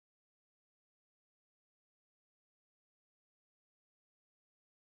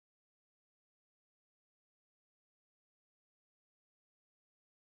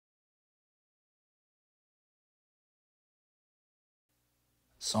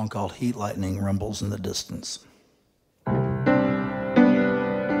song called Heat Lightning Rumbles in the Distance.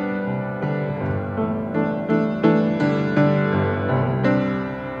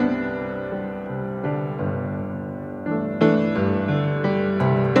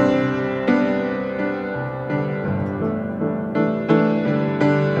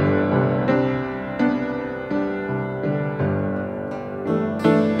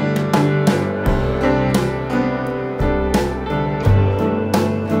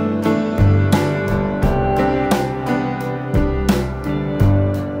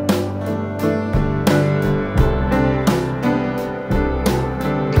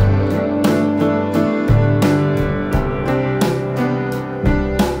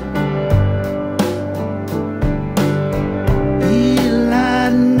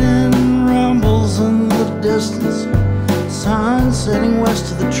 Sun setting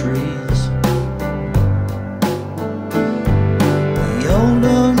west of the trees. The old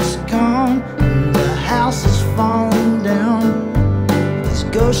oak's gone and the house is falling down. These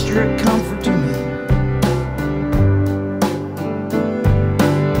ghosts are a comfort to me.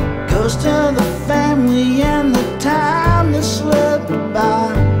 Ghost of the family and the time that slipped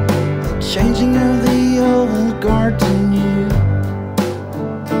by, the changing of the old guard to new.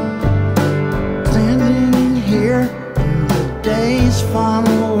 Day's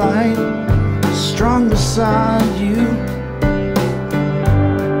final light, strong beside you,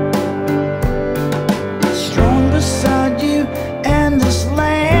 strong beside you, and this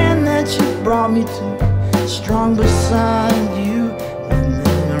land that you brought me to, strong beside you, with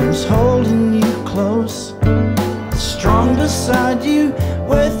arms holding you close, strong beside you,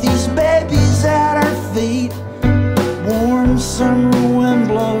 with these babies at our feet, warm summer wind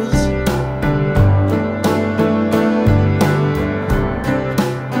blows.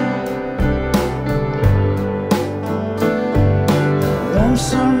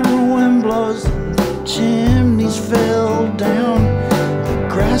 Summer wind blows, the chimneys fell down, the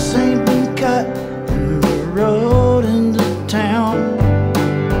grass ain't been cut, and the road into town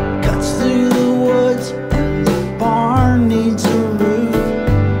cuts through the woods, and the barn needs a roof.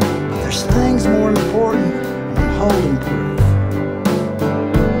 But there's things more important than holding proof.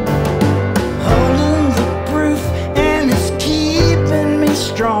 Holding the proof, and it's keeping me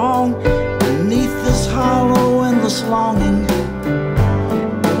strong beneath this hollow, endless longing.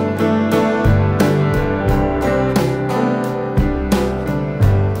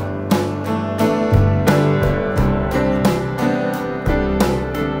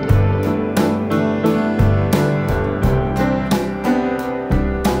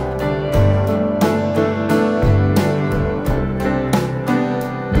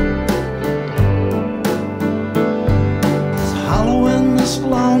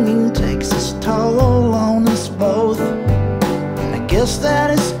 Longing takes its toll on us both, and I guess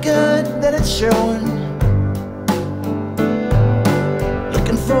that it's good that it's showing.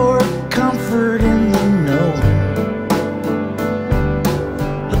 Looking for comfort in the knowing,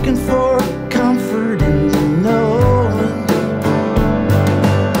 looking for comfort in the knowing.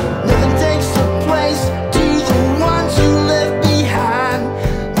 Nothing takes the place to the ones you left behind,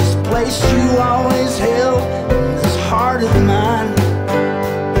 this place you always held in this heart of mine.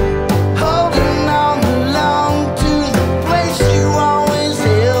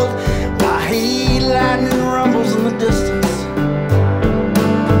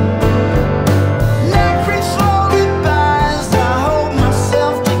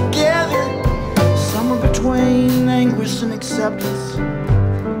 Acceptance.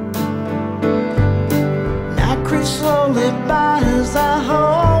 Night creeps slowly by as I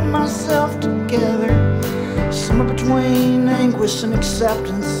hold myself together, somewhere between anguish and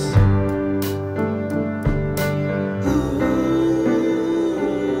acceptance.